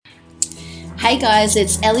Hey guys,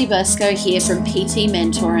 it's Ellie Bursko here from PT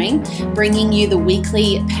Mentoring, bringing you the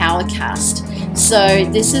weekly Powercast. So,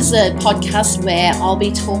 this is a podcast where I'll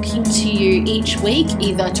be talking to you each week,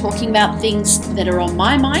 either talking about things that are on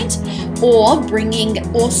my mind or bringing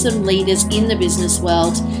awesome leaders in the business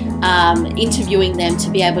world, interviewing them to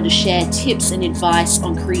be able to share tips and advice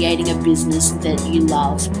on creating a business that you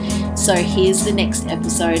love. So, here's the next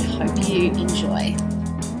episode. Hope you enjoy.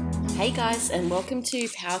 Hey guys, and welcome to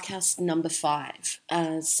Powercast number 5.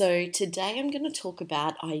 So today I'm going to talk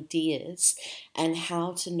about ideas and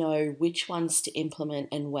how to know which ones to implement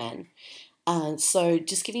and when. So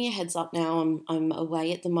just giving you a heads up now, I'm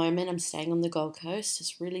away at the moment. I'm staying on the Gold Coast.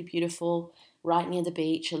 It's really beautiful, right near the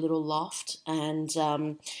beach, a little loft,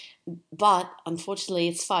 and but unfortunately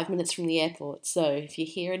it's 5 minutes from the airport. So if you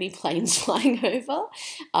hear any planes flying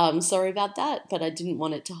over, sorry about that, but I didn't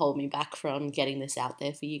want it to hold me back from getting this out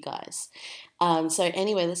there for you guys. So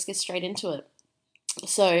anyway, let's get straight into it.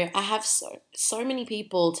 So I have so many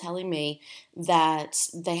people telling me that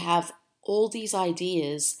they have all these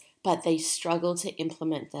ideas, but they struggle to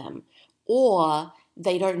implement them, or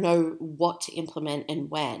they don't know what to implement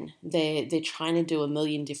and when. They're trying to do a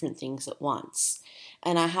million different things at once.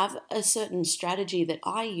 And I have a certain strategy that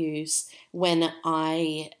I use when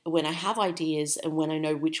I have ideas and when I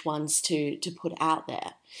know which ones to put out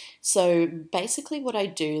there. So basically what I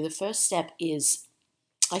do, the first step is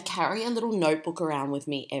I carry a little notebook around with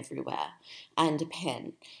me everywhere and a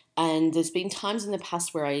pen. And there's been times in the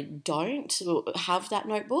past where I don't have that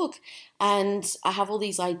notebook and I have all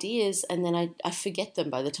these ideas and then I forget them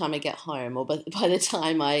by the time I get home or by the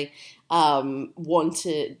time I want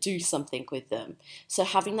to do something with them. So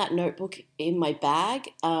having that notebook in my bag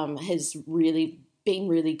has really been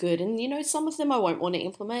really good. And, you know, some of them I won't want to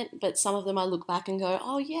implement, but some of them I look back and go,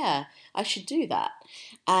 oh, yeah, I should do that.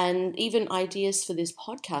 And even ideas for this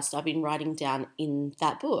podcast I've been writing down in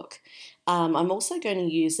that book. I'm also going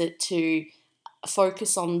to use it to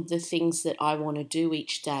focus on the things that I want to do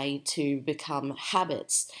each day to become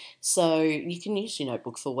habits. So you can use your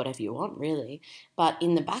notebook for whatever you want, really. But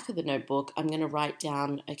in the back of the notebook, I'm going to write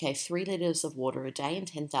down, 3 liters of water a day and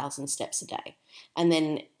 10,000 steps a day. And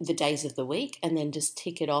then the days of the week, and then just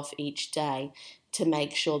tick it off each day to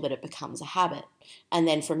make sure that it becomes a habit. And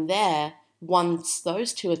then from there, once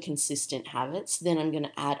those two are consistent habits, then I'm going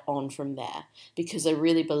to add on from there because I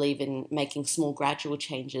really believe in making small gradual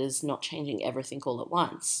changes, not changing everything all at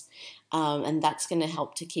once. And that's going to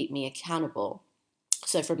help to keep me accountable.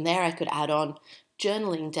 So from there, I could add on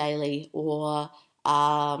journaling daily or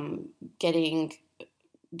getting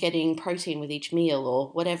protein with each meal or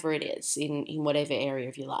whatever it is in whatever area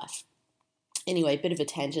of your life. Anyway, a bit of a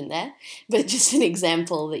tangent there, but just an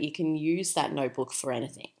example that you can use that notebook for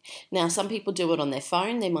anything. Now, some people do it on their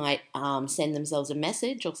phone. They might send themselves a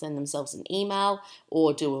message or send themselves an email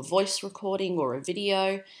or do a voice recording or a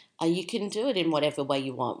video. You can do it in whatever way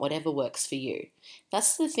you want, whatever works for you.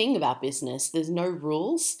 That's the thing about business. There's no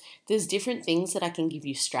rules. There's different things that I can give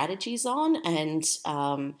you strategies on and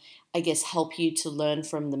I guess help you to learn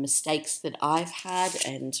from the mistakes that I've had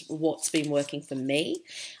and what's been working for me.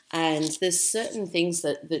 And there's certain things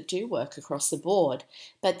that do work across the board.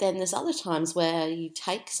 But then there's other times where you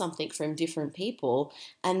take something from different people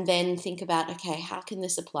and then think about, okay, how can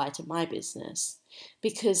this apply to my business?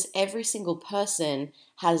 Because every single person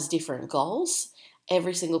has different goals.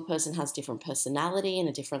 Every single person has different personality and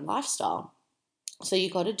a different lifestyle. So you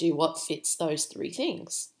got to do what fits those 3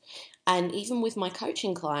 things. And even with my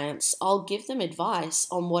coaching clients, I'll give them advice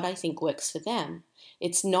on what I think works for them.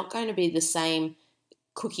 It's not going to be the same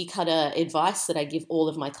cookie cutter advice that I give all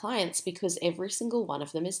of my clients because every single one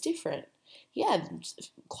of them is different. Yeah,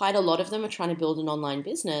 quite a lot of them are trying to build an online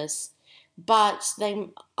business, but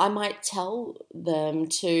I might tell them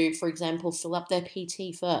to, for example, fill up their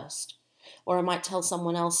PT first, or I might tell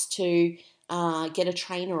someone else to get a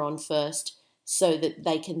trainer on first so that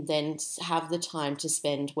they can then have the time to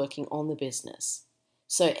spend working on the business.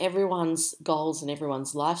 So everyone's goals and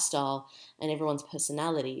everyone's lifestyle and everyone's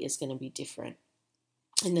personality is going to be different.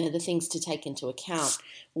 And they're the things to take into account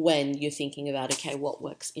when you're thinking about, okay, what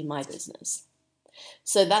works in my business?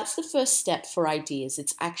 So that's the first step for ideas.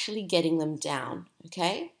 It's actually getting them down,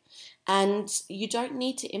 okay? And you don't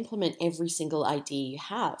need to implement every single idea you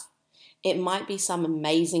have. It might be some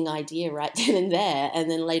amazing idea right then and there,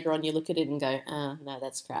 and then later on you look at it and go, oh, no,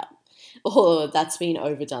 that's crap. Or that's been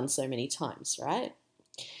overdone so many times, right?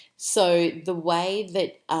 So the way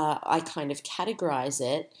that I kind of categorize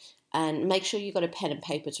it, and make sure you've got a pen and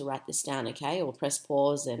paper to write this down, okay? Or press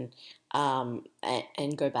pause and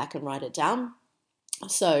go back and write it down.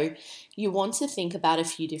 So you want to think about a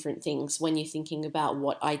few different things when you're thinking about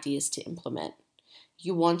what ideas to implement.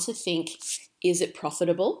 You want to think, is it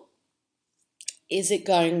profitable? Is it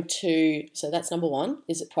going to, so that's number one,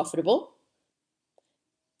 is it profitable?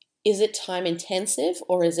 Is it time intensive,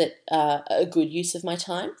 or is it a good use of my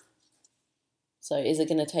time? So is it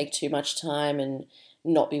going to take too much time and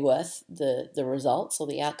not be worth the results or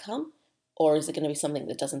the outcome? Or is it going to be something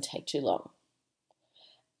that doesn't take too long?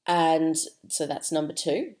 And so that's number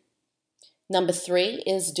two. Number three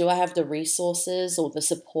is, do I have the resources or the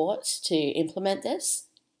support to implement this?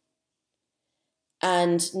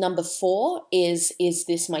 And number four is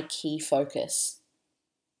this my key focus?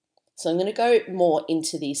 So I'm going to go more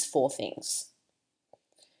into these four things.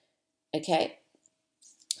 Okay.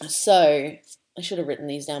 So I should have written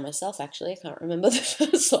these down myself, actually. I can't remember the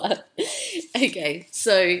first one. Okay.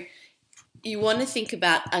 So you want to think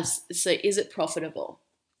about, so is it profitable?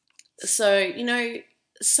 So,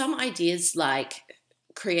 some ideas like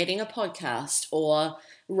creating a podcast or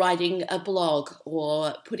writing a blog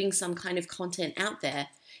or putting some kind of content out there,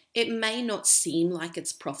 it may not seem like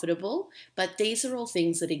it's profitable, but these are all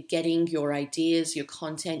things that are getting your ideas, your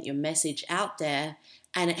content, your message out there,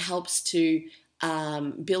 and it helps to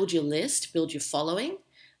build your list, build your following,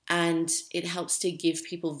 and it helps to give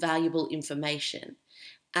people valuable information.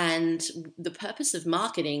 And the purpose of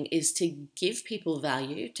marketing is to give people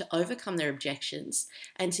value, to overcome their objections,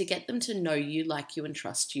 and to get them to know you, like you, and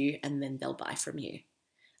trust you, and then they'll buy from you.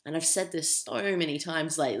 And I've said this so many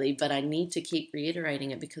times lately, but I need to keep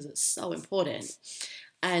reiterating it because it's so important.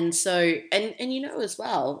 And so, and as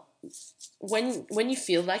well, when you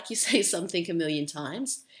feel like you say something a million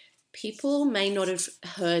times, people may not have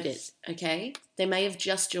heard it, okay? They may have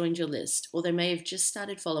just joined your list, or they may have just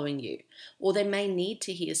started following you, or they may need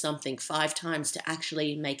to hear something 5 times to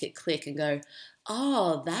actually make it click and go,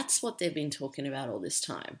 oh, that's what they've been talking about all this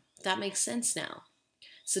time. That makes sense now.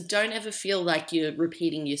 So don't ever feel like you're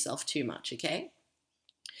repeating yourself too much, okay?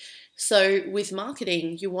 So with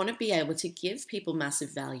marketing, you want to be able to give people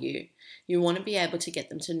massive value. You want to be able to get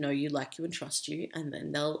them to know you, like you, and trust you, and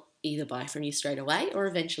then they'll either buy from you straight away or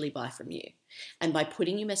eventually buy from you. And by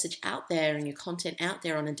putting your message out there and your content out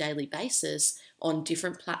there on a daily basis on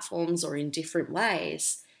different platforms or in different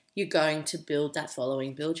ways, you're going to build that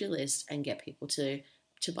following, build your list, and get people to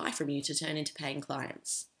buy from you, to turn into paying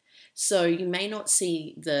clients. So you may not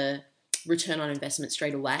see the return on investment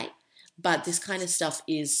straight away, but this kind of stuff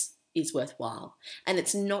is worthwhile. And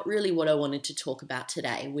it's not really what I wanted to talk about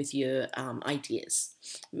today with your ideas.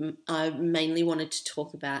 I mainly wanted to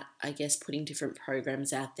talk about, I guess, putting different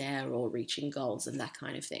programs out there or reaching goals and that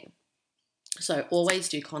kind of thing. So always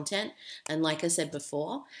do content. And like I said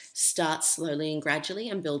before, start slowly and gradually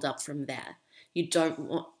and build up from there. You don't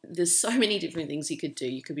want, there's so many different things you could do.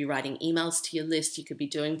 You could be writing emails to your list. You could be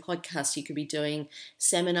doing podcasts. You could be doing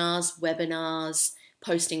seminars, webinars,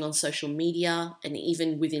 posting on social media. And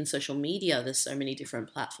even within social media, there's so many different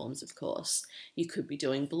platforms, of course. You could be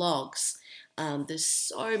doing blogs. There's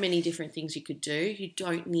so many different things you could do. You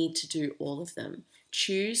don't need to do all of them.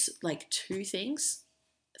 Choose like 2 things,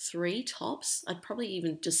 3 tops. I'd probably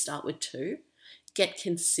even just start with 2. Get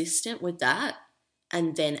consistent with that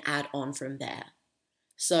and then add on from there.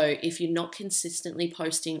 So if you're not consistently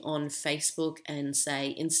posting on Facebook and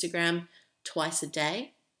say Instagram twice a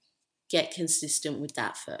day, get consistent with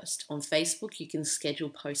that first. On Facebook, you can schedule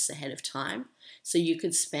posts ahead of time. So you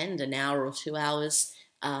could spend an hour or 2 hours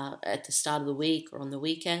at the start of the week or on the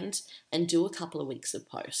weekend and do a couple of weeks of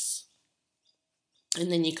posts. And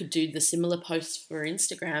then you could do the similar posts for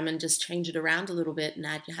Instagram and just change it around a little bit and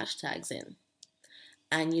add your hashtags in.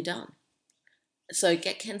 And you're done. So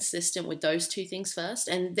get consistent with those 2 things first.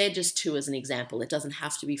 And they're just 2 as an example. It doesn't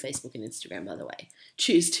have to be Facebook and Instagram, by the way.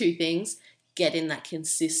 Choose 2 things, get in that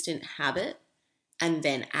consistent habit, and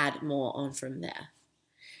then add more on from there.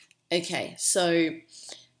 Okay, so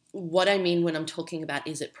what I mean when I'm talking about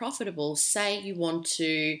is it profitable, say you want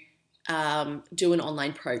to do an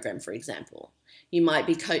online program, for example. You might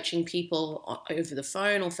be coaching people over the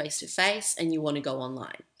phone or face-to-face, and you want to go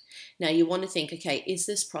online. Now you want to think, okay, is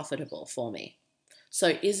this profitable for me?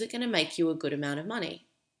 So is it going to make you a good amount of money?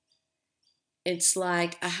 It's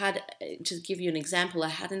like to give you an example, I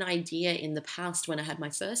had an idea in the past when I had my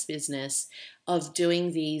first business of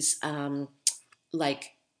doing these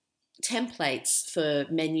like templates for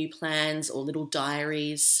menu plans or little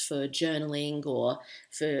diaries for journaling or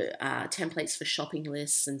for templates for shopping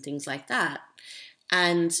lists and things like that.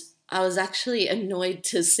 And I was actually annoyed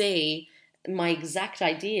to see my exact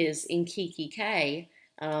ideas in kikki.K,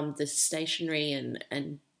 the stationery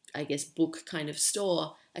and I guess book kind of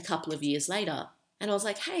store, a couple of years later. And I was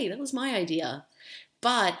like, hey, that was my idea.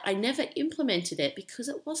 But I never implemented it because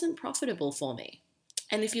it wasn't profitable for me.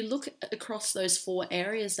 And if you look across those 4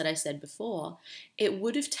 areas that I said before, it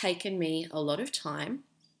would have taken me a lot of time.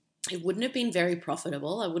 It wouldn't have been very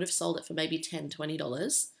profitable. I would have sold it for maybe $10,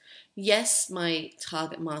 $20. Yes, my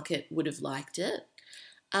target market would have liked it.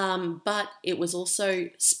 But it was also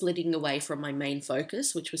splitting away from my main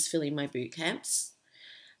focus, which was filling my boot camps.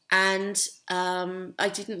 And I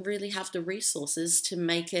didn't really have the resources to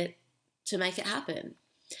make it happen.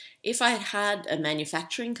 If I had had a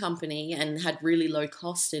manufacturing company and had really low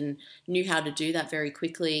cost and knew how to do that very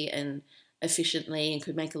quickly and efficiently and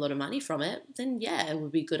could make a lot of money from it, then yeah, it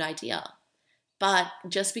would be a good idea. But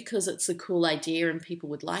just because it's a cool idea and people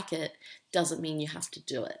would like it doesn't mean you have to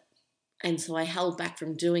do it. And so I held back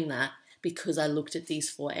from doing that because I looked at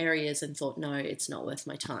these 4 areas and thought, no, it's not worth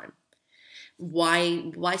my time.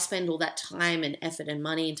 Why spend all that time and effort and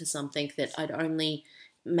money into something that I'd only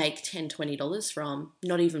make $10, $20 from?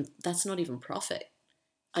 That's not even profit.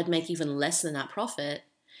 I'd make even less than that profit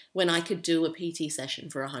when I could do a PT session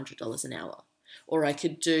for $100 an hour, or I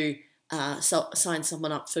could do sign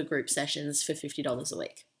someone up for group sessions for $50 a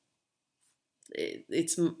week.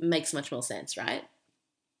 It makes much more sense, right?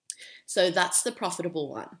 So that's the profitable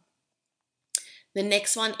one. The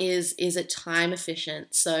next one is it time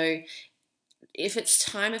efficient? So if it's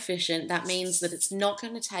time efficient, that means that it's not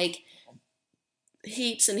going to take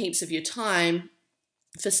heaps and heaps of your time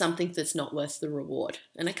for something that's not worth the reward.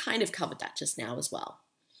 And I kind of covered that just now as well.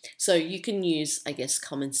 So you can use, I guess,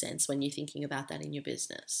 common sense when you're thinking about that in your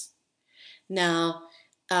business. Now,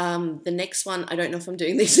 the next one, I don't know if I'm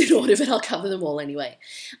doing these in order, but I'll cover them all anyway.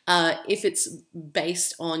 If it's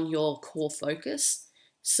based on your core focus,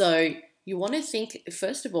 so you want to think,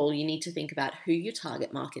 first of all, you need to think about who your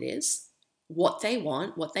target market is, what they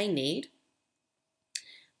want, what they need,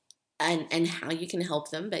 and how you can help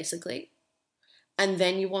them, basically. And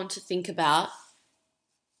then you want to think about,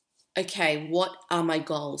 okay, what are my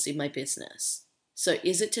goals in my business? So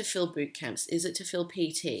is it to fill boot camps? Is it to fill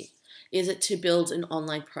PT? Is it to build an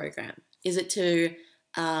online program? Is it to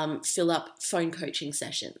fill up phone coaching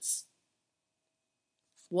sessions?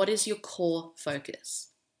 What is your core focus?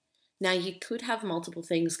 Now, you could have multiple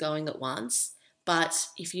things going at once, but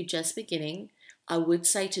if you're just beginning, I would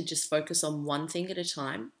say to just focus on one thing at a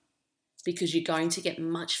time, because you're going to get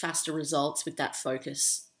much faster results with that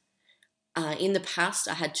focus. In the past,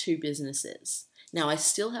 I had 2 businesses. Now, I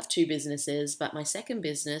still have 2 businesses, but my second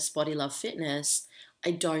business, Body Love Fitness,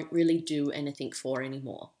 I don't really do anything for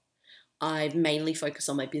anymore. I mainly focus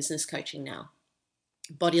on my business coaching now.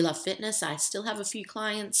 Body Love Fitness, I still have a few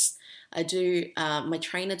clients. I do, my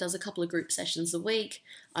trainer does a couple of group sessions a week.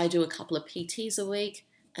 I do a couple of PTs a week,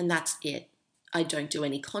 and that's it. I don't do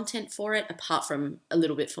any content for it, apart from a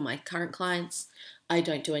little bit for my current clients. I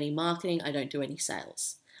don't do any marketing. I don't do any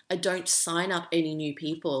sales. I don't sign up any new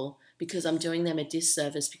people because I'm doing them a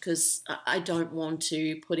disservice, because I don't want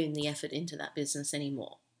to put in the effort into that business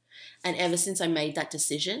anymore. And ever since I made that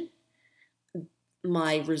decision,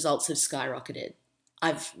 my results have skyrocketed.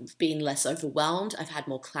 I've been less overwhelmed. I've had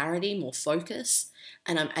more clarity, more focus,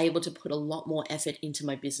 and I'm able to put a lot more effort into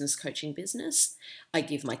my business coaching business. I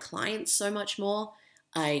give my clients so much more.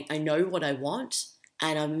 I know what I want,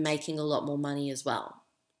 and I'm making a lot more money as well.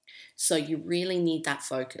 So you really need that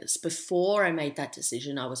focus. Before I made that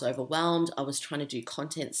decision, I was overwhelmed. I was trying to do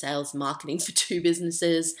content, sales, marketing for 2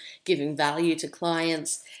 businesses, giving value to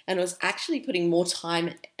clients, and I was actually putting more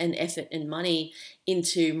time and effort and money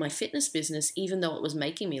into my fitness business, even though it was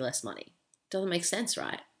making me less money. Doesn't make sense,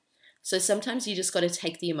 right? So sometimes you just got to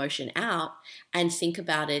take the emotion out and think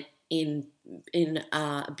about it in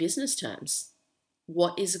business terms.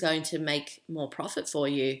 What is going to make more profit for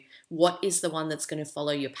you? What is the one that's going to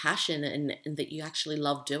follow your passion and that you actually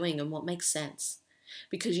love doing, and what makes sense?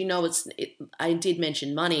 Because I did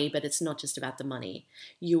mention money, but it's not just about the money.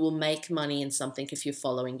 You will make money in something if you're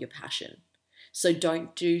following your passion. So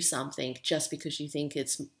don't do something just because you think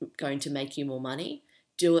it's going to make you more money.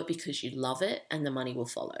 Do it because you love it, and the money will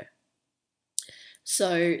follow.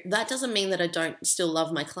 So that doesn't mean that I don't still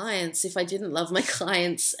love my clients. If I didn't love my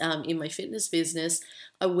clients in my fitness business,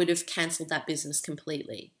 I would have cancelled that business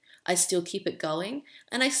completely. I still keep it going,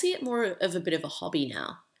 and I see it more of a bit of a hobby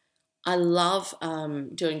now. I love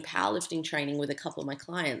doing powerlifting training with a couple of my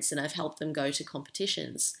clients, and I've helped them go to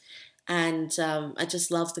competitions. And I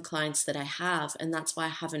just love the clients that I have, and that's why I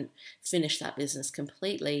haven't finished that business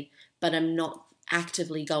completely, but I'm not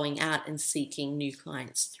actively going out and seeking new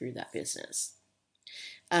clients through that business.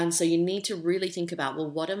 And so you need to really think about, well,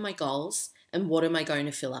 what are my goals and what am I going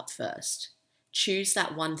to fill up first? Choose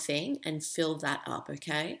that one thing and fill that up,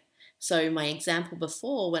 okay? So my example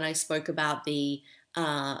before, when I spoke about the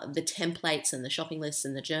the templates and the shopping lists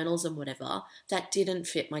and the journals and whatever, that didn't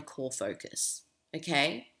fit my core focus.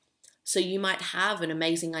 Okay. So you might have an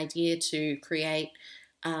amazing idea to create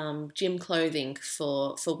gym clothing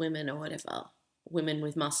for women or whatever, women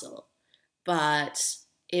with muscle, but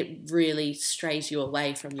it really strays you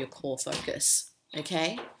away from your core focus.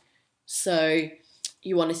 Okay. So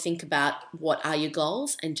you want to think about what are your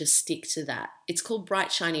goals and just stick to that. It's called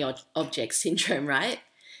bright, shiny object syndrome, right?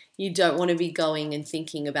 You don't want to be going and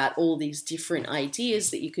thinking about all these different ideas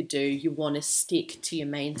that you could do. You want to stick to your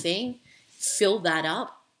main thing, fill that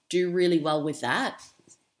up, do really well with that,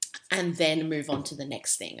 and then move on to the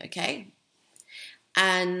next thing, okay?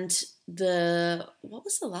 And what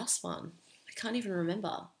was the last one? I can't even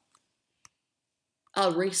remember.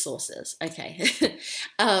 Oh, resources. Okay.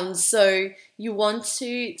 So you want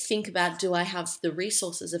to think about, do I have the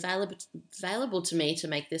resources available to me to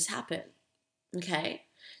make this happen? Okay.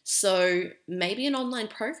 So maybe an online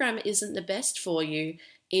program isn't the best for you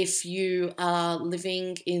if you are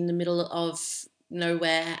living in the middle of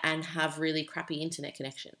nowhere and have really crappy internet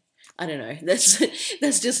connection. I don't know. That's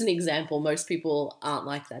just an example. Most people aren't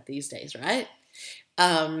like that these days, right?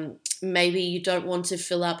 Maybe you don't want to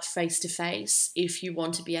fill up face-to-face if you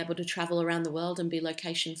want to be able to travel around the world and be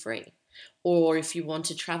location free, or if you want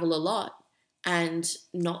to travel a lot and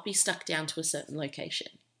not be stuck down to a certain location.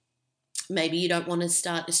 Maybe you don't want to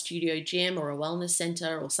start a studio gym or a wellness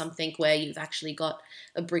center or something where you've actually got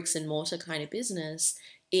a bricks and mortar kind of business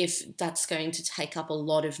if that's going to take up a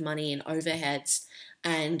lot of money in overheads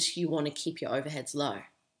and you want to keep your overheads low.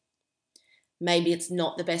 Maybe it's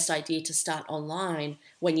not the best idea to start online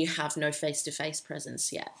when you have no face-to-face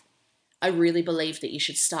presence yet. I really believe that you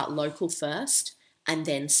should start local first and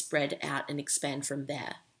then spread out and expand from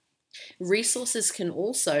there. Resources can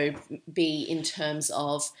also be in terms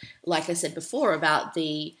of, like I said before, about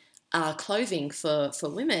the clothing for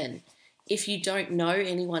women. If you don't know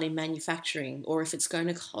anyone in manufacturing, or if it's going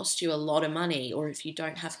to cost you a lot of money, or if you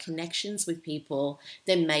don't have connections with people,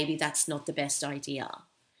 then maybe that's not the best idea.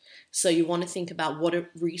 So you want to think about what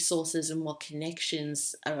resources and what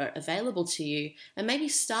connections are available to you, and maybe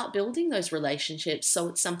start building those relationships so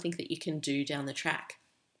it's something that you can do down the track.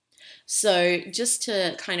 So just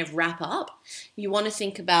to kind of wrap up, you want to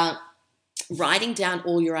think about writing down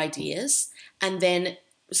all your ideas and then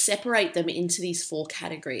separate them into these 4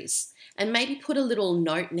 categories, and maybe put a little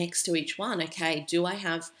note next to each one. Okay, do I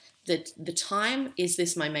have the time? Is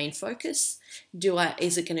this my main focus?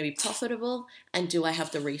 Is it going to be profitable? And do I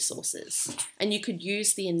have the resources? And you could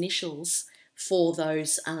use the initials for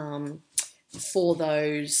those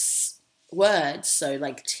words, so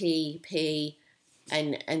like T, P,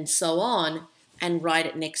 and so on, and write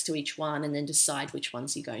it next to each one and then decide which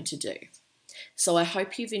ones you're going to do. So I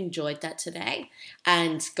hope you've enjoyed that today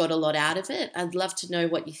and got a lot out of it. I'd love to know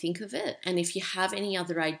what you think of it. And if you have any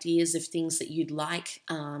other ideas of things that you'd like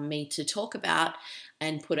me to talk about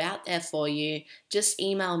and put out there for you, just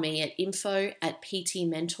email me at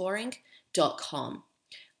info@ptmentoring.com.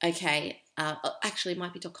 Okay, actually it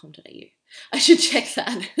might be .com.au. I should check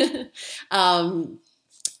that. I'll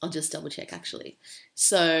just double check actually.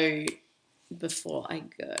 So before I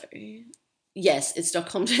go... Yes, it's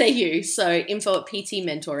 .com.au. So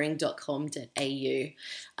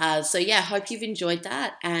info@ptmentoring.com.au. So yeah, hope you've enjoyed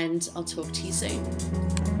that, and I'll talk to you soon.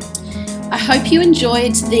 I hope you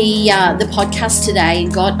enjoyed the podcast today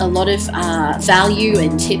and got a lot of value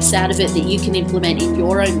and tips out of it that you can implement in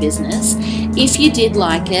your own business. If you did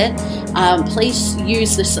like it, please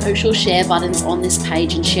use the social share buttons on this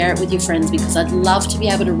page and share it with your friends, because I'd love to be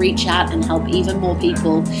able to reach out and help even more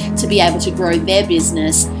people to be able to grow their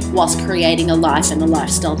business whilst creating a life and a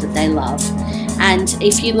lifestyle that they love. And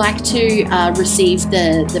if you'd like to receive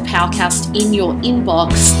the Powercast in your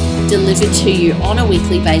inbox delivered to you on a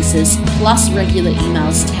weekly basis, plus regular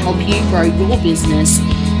emails to help you grow your business,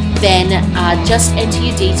 then just enter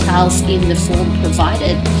your details in the form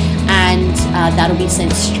provided, and that'll be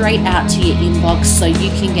sent straight out to your inbox so you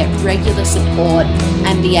can get regular support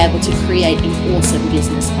and be able to create an awesome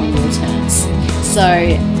business on your terms.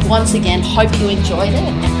 So once again, hope you enjoyed it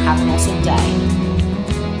and have an awesome day.